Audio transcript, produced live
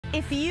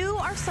If you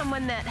are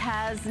someone that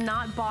has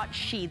not bought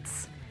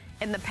sheets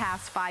in the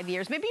past 5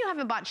 years, maybe you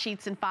haven't bought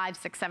sheets in 5,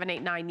 6, 7,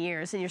 8, 9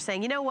 years, and you're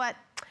saying, you know what?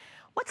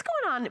 What's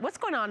going on? What's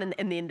going on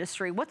in the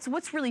industry?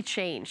 What's really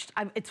changed?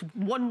 It's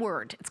one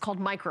word. It's called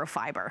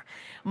microfiber.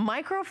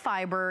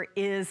 Microfiber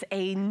is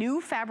a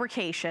new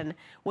fabrication.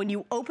 When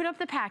you open up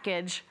the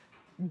package,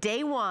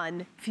 day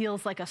one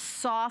feels like a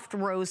soft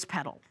rose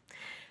petal.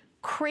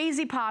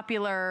 Crazy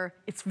popular.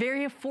 It's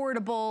very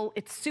affordable.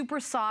 It's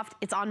super soft.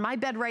 It's on my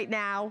bed right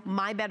now,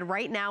 my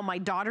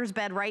daughter's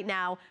bed right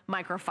now,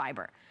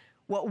 microfiber.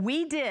 What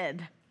we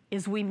did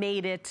is we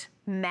made it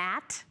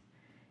matte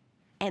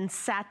and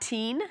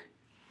satin,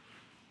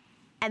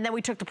 and then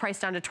we took the price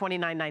down to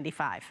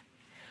 $29.95.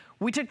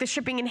 We took the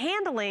shipping and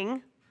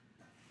handling,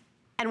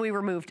 and we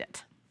removed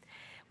it.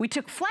 We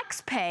took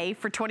Flex Pay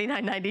for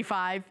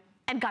 $29.95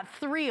 and got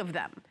 3 of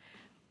them.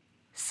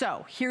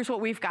 So here's what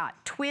we've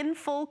got. Twin,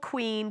 full,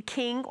 queen,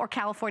 king, or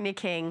California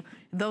king.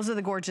 Those are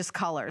the gorgeous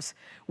colors.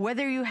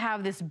 Whether you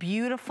have this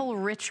beautiful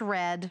rich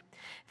red,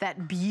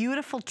 that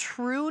beautiful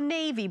true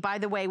navy, by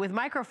the way, with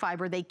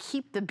microfiber, they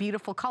keep the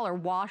beautiful color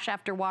wash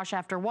after wash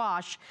after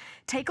wash.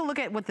 Take a look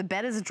at what the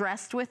bed is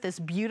dressed with, this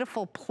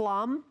beautiful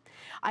plum.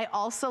 I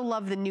also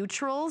love the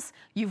neutrals.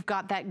 You've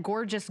got that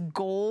gorgeous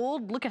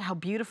gold. Look at how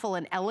beautiful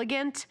and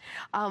elegant.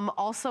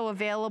 Also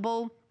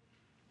available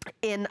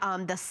in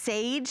the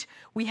sage.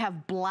 We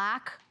have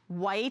black,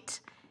 white,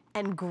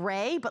 and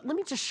gray, but let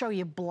me just show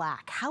you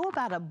black. How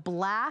about a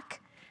black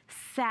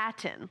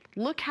satin?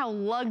 Look how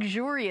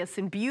luxurious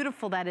and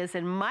beautiful that is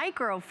in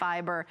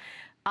microfiber.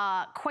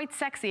 Quite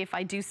sexy, if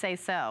I do say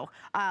so.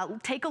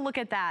 Take a look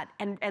at that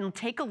and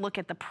take a look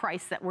at the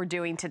price that we're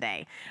doing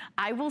today.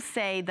 I will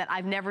say that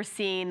I've never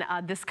seen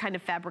this kind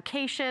of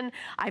fabrication.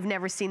 I've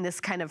never seen this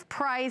kind of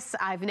price.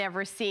 I've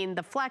never seen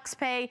the flex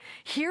pay.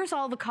 Here's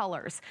all the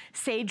colors.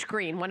 Sage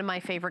green, one of my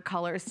favorite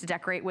colors to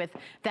decorate with.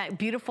 That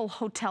beautiful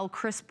hotel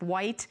crisp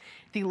white.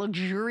 The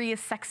luxurious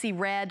sexy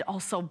red,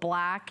 also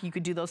black. You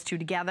could do those two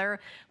together.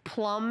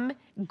 Plum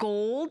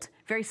gold,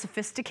 very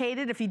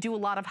sophisticated. If you do a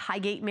lot of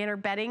Highgate Manor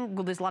bedding,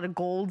 well, there's a lot of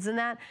golds in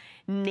that.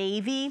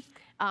 Navy.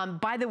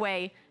 By the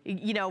way,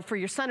 you know, for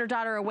your son or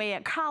daughter away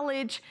at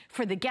college,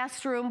 for the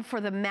guest room,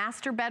 for the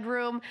master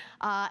bedroom,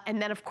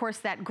 and then of course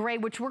that gray,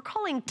 which we're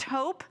calling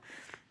taupe.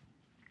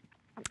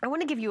 I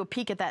want to give you a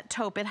peek at that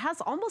taupe. It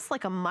has almost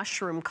like a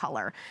mushroom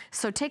color.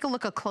 So take a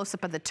look, a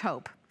close-up of the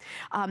taupe.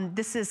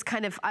 This is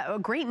kind of a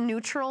great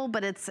neutral,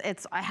 but it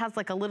has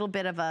like a little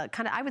bit of a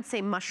kind of, I would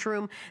say,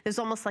 mushroom. There's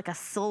almost like a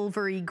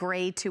silvery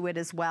gray to it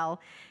as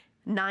well.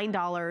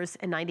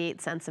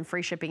 $9.98 in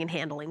free shipping and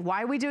handling.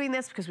 Why are we doing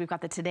this? Because we've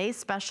got the today's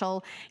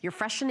special. You're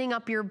freshening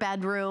up your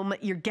bedroom.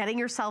 You're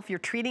you're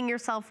treating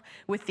yourself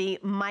with the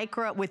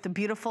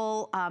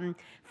beautiful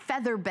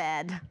feather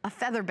bed, a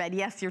feather bed.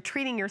 Yes, you're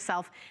treating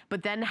yourself,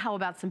 but then how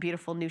about some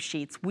beautiful new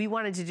sheets? We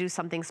wanted to do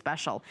something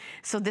special.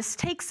 So this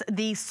takes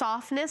the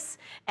softness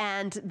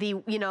and the,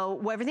 you know,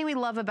 everything we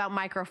love about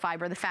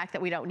microfiber, the fact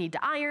that we don't need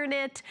to iron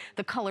it,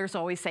 the colors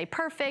always say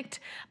perfect,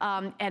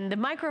 and the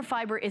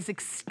microfiber is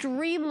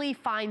extremely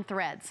fine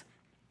threads.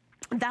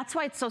 That's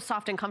why it's so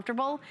soft and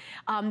comfortable.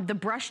 The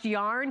brushed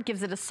yarn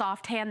gives it a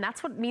soft hand.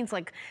 That's what it means,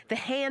 like the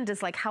hand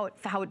is like how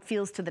it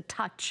feels to the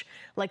touch,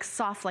 like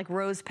soft, like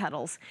rose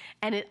petals.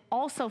 And it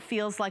also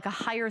feels like a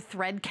higher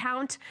thread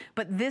count,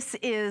 but this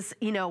is,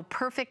 you know,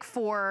 perfect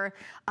for,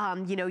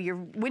 you know, your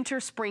winter,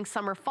 spring,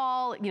 summer,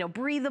 fall, you know,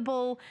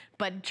 breathable,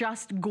 but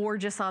just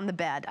gorgeous on the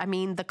bed. I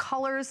mean, the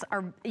colors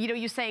are, you know,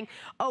 you're saying,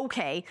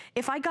 okay,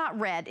 if I got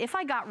red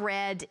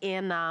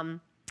in,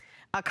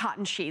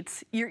 cotton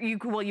sheets. You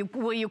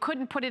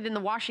couldn't put it in the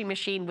washing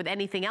machine with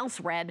anything else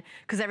red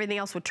because everything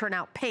else would turn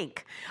out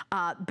pink.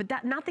 But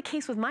that's not the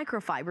case with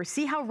microfiber.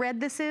 See how red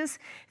this is?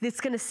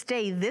 It's gonna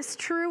stay this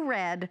true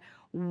red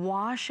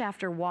wash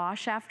after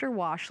wash after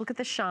wash. Look at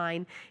the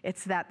shine.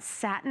 It's that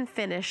satin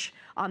finish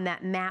on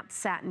that matte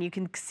satin. You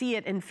can see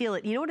it and feel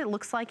it. You know what it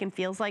looks like and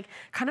feels like?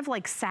 Kind of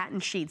like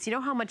satin sheets. You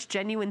know how much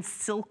genuine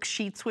silk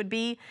sheets would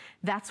be?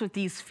 That's what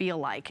these feel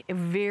like.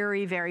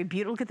 Very, very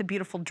beautiful. Look at the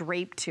beautiful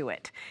drape to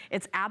it.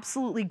 It's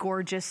absolutely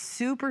gorgeous,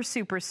 super,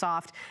 super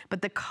soft,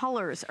 but the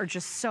colors are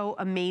just so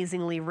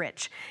amazingly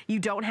rich. You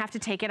don't have to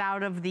take it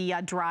out of the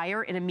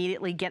dryer and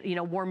immediately get, you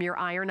know, warm your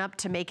iron up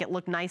to make it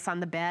look nice on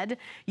the bed.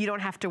 You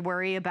don't have to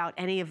worry about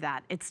any of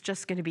that. It's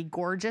just going to be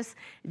gorgeous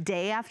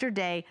day after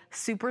day,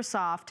 super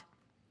soft.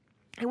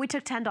 And we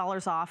took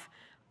 $10 off.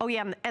 Oh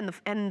yeah,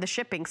 and the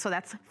shipping, so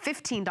that's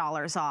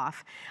 $15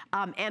 off.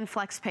 And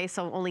flex pay,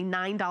 so only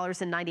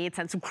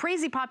 $9.98. So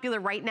crazy popular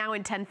right now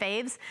in 10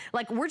 faves.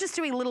 Like, we're just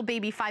doing little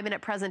baby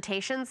 5-minute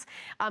presentations.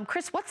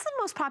 Chris, what's the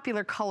most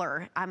popular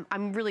color?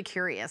 I'm really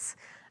curious.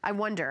 I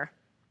wonder.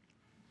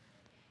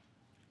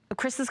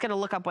 Chris is gonna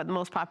look up what the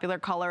most popular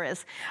color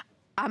is.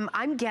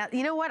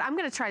 You know what? I'm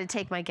gonna try to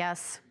take my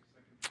guess.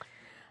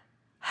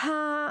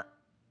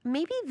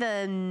 Maybe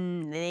the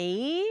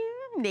navy?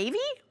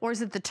 Or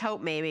is it the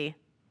taupe maybe?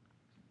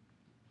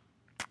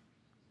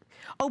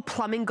 Oh,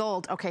 plum and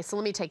gold. Okay, so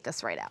let me take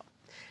this right out.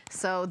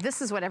 So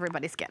this is what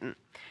everybody's getting.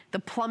 The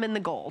plum and the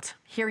gold.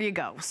 Here you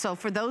go. So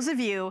for those of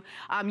you,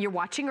 you're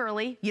watching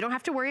early, you don't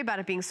have to worry about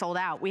it being sold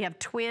out. We have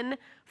twin,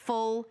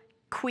 full,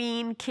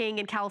 queen, king,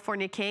 and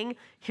California king.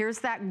 Here's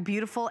that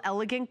beautiful,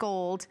 elegant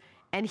gold,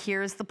 and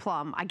here's the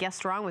plum. I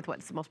guessed wrong with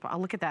what's the most, oh,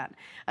 look at that.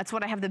 That's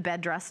what I have the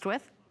bed dressed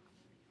with.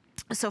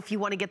 So if you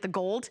want to get the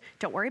gold,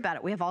 don't worry about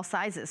it. We have all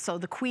sizes. So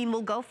the queen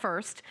will go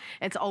first.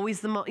 It's always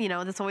the,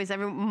 that's always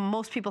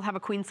most people have a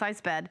queen size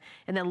bed.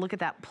 And then look at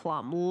that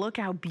plum. Look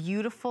how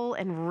beautiful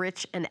and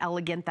rich and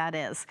elegant that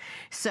is.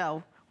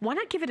 So why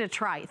not give it a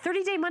try?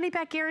 30-day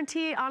money-back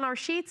guarantee on our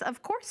sheets?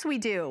 Of course we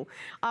do.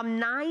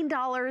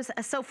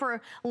 $9, so for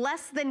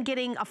less than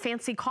getting a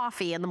fancy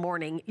coffee in the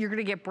morning, you're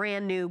gonna get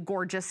brand new,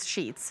 gorgeous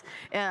sheets.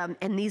 And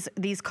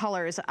these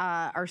colors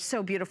are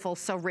so beautiful,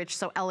 so rich,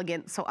 so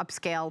elegant, so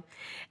upscale.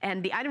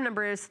 And the item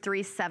number is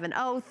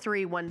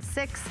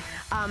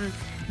 370316.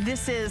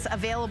 This is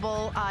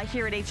available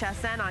here at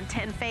HSN on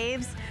 10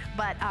 faves,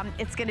 but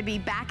it's gonna be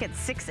back at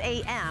 6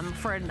 a.m.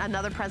 for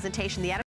another presentation. The